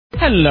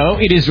Hello,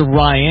 it is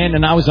Ryan,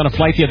 and I was on a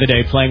flight the other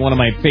day playing one of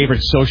my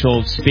favorite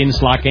social spin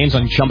slot games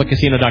on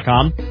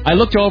ChumbaCasino.com. I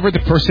looked over at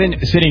the person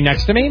sitting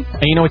next to me,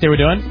 and you know what they were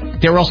doing?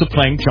 They were also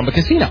playing Chumba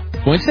Casino.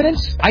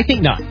 Coincidence? I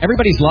think not.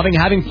 Everybody's loving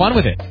having fun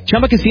with it.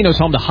 Chumba Casino is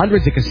home to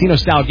hundreds of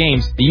casino-style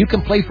games that you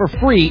can play for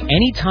free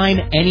anytime,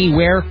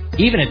 anywhere,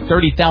 even at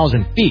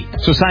 30,000 feet.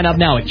 So sign up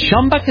now at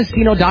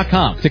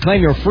ChumbaCasino.com to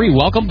claim your free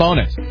welcome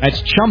bonus.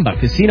 That's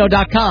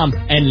ChumbaCasino.com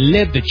and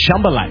live the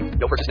Chumba life.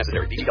 No purchase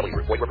necessary. VGW.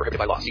 Void were prohibited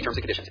by law. See terms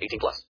and conditions. 18+.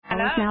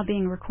 Hello. Is now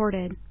being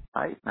recorded.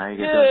 Hi.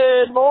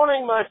 Good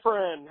morning, my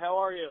friend. How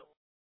are you?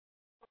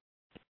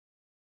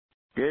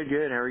 Good.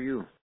 How are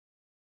you?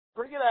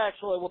 Pretty good,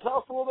 actually. Well, tell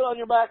us a little bit on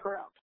your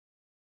background.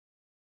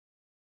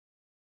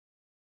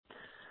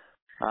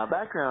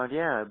 Background,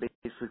 yeah.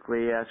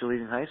 Basically, after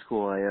leaving high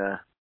school, I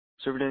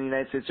served in the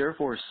United States Air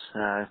Force,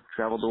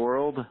 traveled the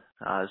world,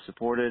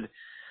 supported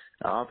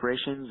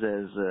operations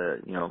as,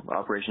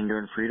 Operation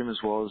Enduring Freedom as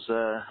well as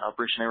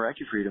Operation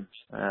Iraqi Freedom,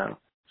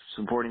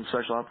 supporting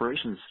special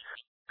operations.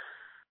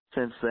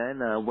 Since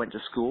then, went to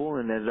school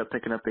and ended up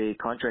picking up a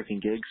contracting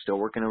gig, still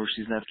working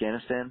overseas in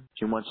Afghanistan,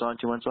 2 months on,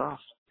 2 months off,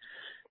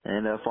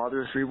 and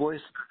father of 3 boys.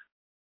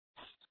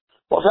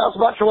 Well, tell us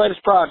about your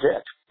latest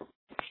project.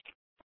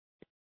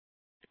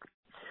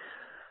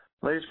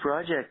 Latest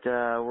project,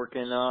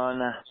 working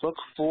on book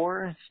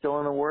 4, still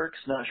in the works.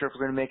 Not sure if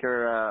we're going to make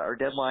our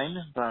deadline,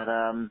 but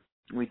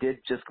we did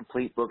just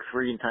complete book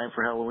 3 in time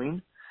for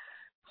Halloween.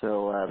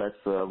 So that's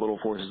Little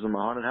Forces in the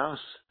Haunted House,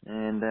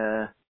 and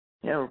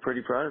we're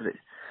pretty proud of it.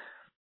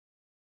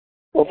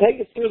 Well,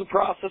 take us through the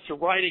process of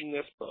writing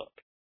this book.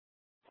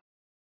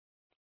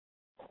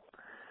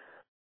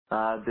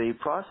 The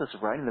process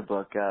of writing the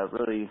book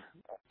really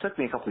took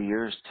me a couple of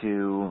years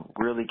to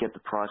really get the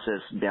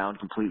process down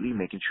completely,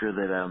 making sure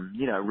that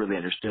I really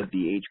understood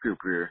the age group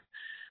we were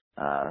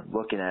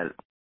looking at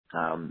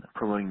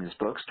promoting these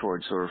books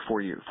towards, sort of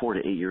 4 to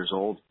 8 years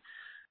old.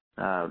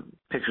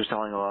 Pictures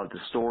telling a lot of the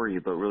story,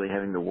 but really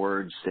having the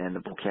words and the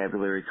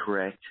vocabulary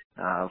correct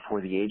for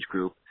the age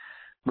group.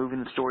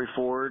 Moving the story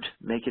forward,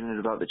 making it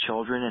about the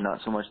children and not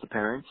so much the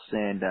parents,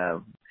 and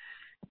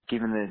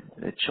giving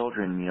the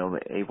children,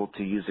 able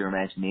to use their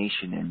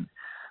imagination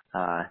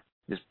and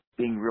just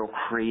being real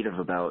creative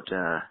about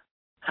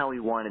how we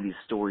wanted these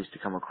stories to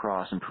come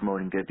across and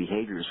promoting good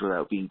behaviors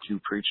without being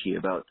too preachy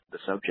about the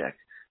subject,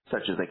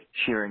 such as like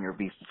sharing or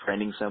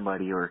befriending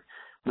somebody or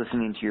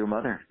listening to your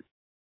mother.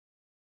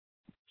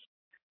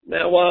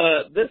 Now,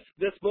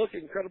 this book,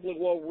 incredibly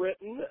well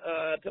written.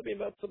 Tell me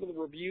about some of the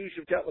reviews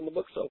you've gotten on the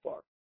book so far.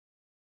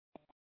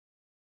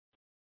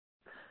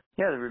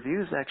 Yeah, the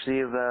reviews actually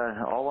have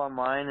all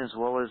online, as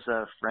well as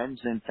friends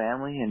and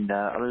family and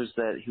others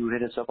who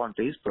hit us up on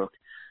Facebook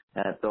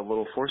at the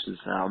Little Forces.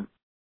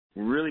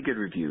 Really good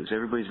reviews.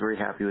 Everybody's very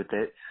happy with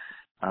it,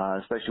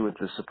 especially with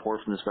the support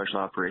from the Special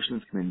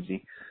Operations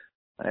community.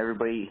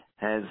 Everybody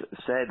has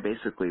said,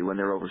 basically, when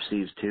they're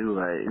overseas, too,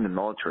 in the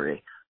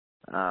military,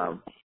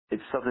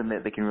 it's something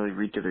that they can really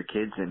read to their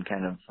kids and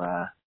kind of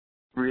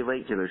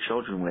relate to their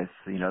children with.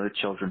 The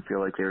children feel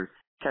like they're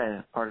kind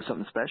of part of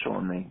something special,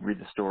 and they read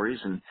the stories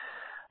and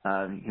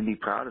can be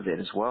proud of it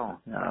as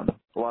well.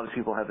 A lot of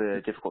people have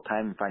a difficult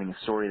time finding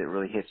a story that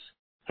really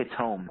hits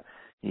home,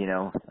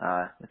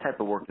 the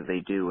type of work that they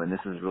do, and this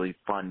is a really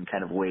fun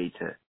kind of way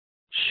to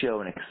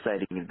show an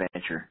exciting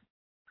adventure.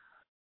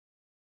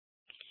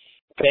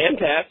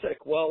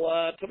 Fantastic.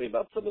 Well, tell me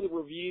about some of the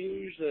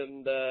reviews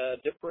and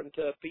different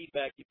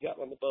feedback you've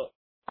gotten on the book.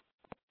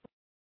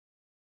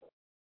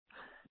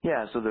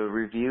 Yeah, so the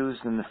reviews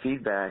and the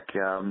feedback,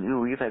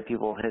 we've had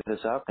people hit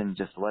us up and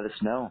just let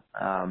us know,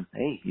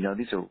 hey,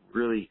 these are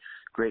really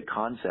great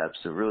concepts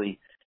that really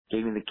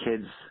getting the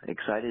kids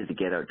excited to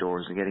get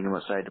outdoors and getting them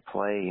outside to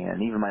play.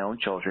 And even my own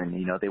children,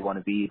 they want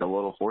to be the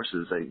Little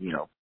Forces,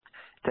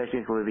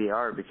 technically they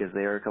are, because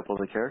they are a couple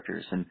of the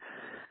characters. And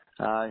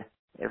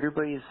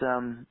everybody's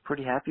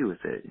pretty happy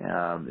with it,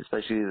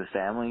 especially the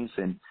families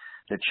and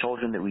the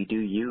children that we do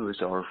use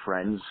are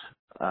friends,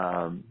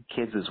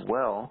 kids as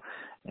well.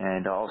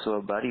 And also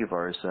a buddy of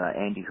ours,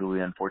 Andy, who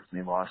we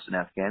unfortunately lost in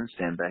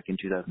Afghanistan back in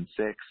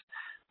 2006.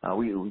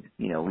 We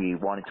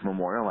wanted to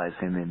memorialize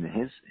him in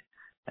his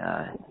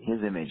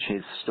image,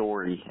 his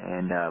story,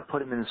 and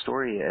put him in the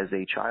story as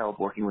a child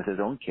working with his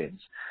own kids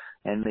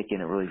and making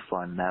it really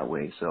fun that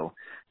way. So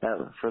that,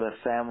 for the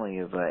family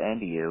of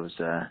Andy, it was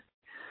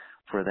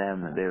for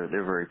them, they're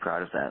very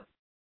proud of that.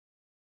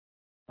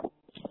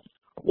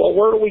 Well,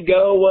 where do we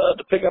go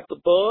to pick up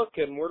the book,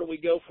 and where do we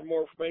go for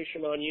more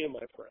information on you, my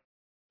friend?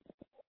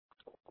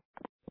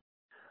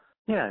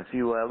 Yeah, if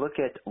you look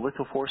at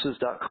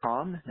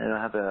littleforces.com, it'll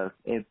have a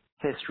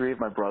history of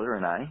my brother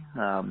and I,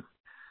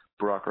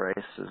 Barack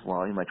Rice as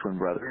well, my twin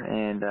brother,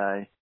 and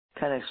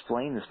kind of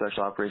explain the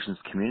special operations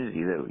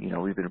community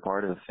that we've been a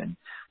part of. And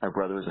my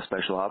brother was a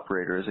special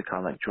operator as a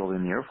combat controller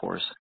in the Air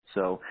Force.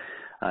 So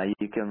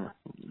you can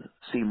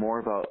see more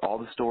about all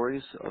the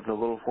stories of the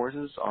Little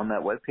Forces on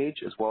that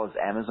webpage, as well as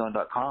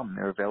Amazon.com.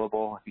 They're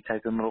available. If you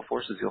type in Little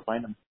Forces, you'll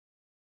find them.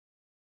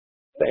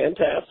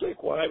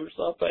 Fantastic. Well, have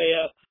yourself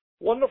a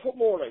wonderful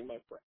morning, my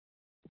friend.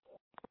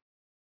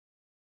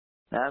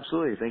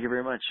 Absolutely. Thank you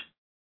very much.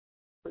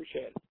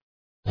 Appreciate it.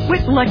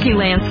 With Lucky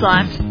Land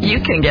Slots, you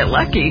can get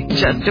lucky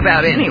just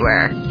about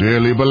anywhere.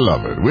 Dearly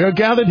beloved, we are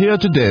gathered here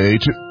today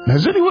to...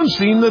 Has anyone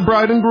seen the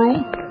bride and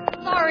groom?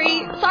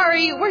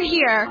 Sorry, we're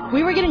here.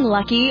 We were getting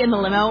lucky in the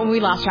limo and we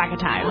lost track of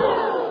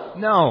time.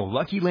 No,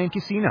 Lucky Land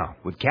Casino,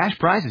 with cash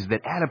prizes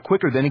that add up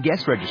quicker than a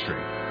guest registry.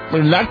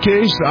 In that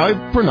case, I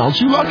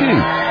pronounce you lucky.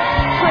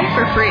 Play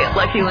for free at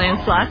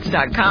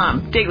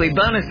LuckyLandSlots.com. Daily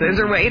bonuses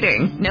are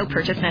waiting. No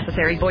purchase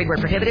necessary. Void where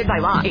prohibited by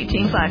law.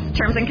 18+.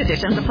 Terms and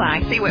conditions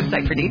apply. See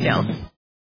website for details.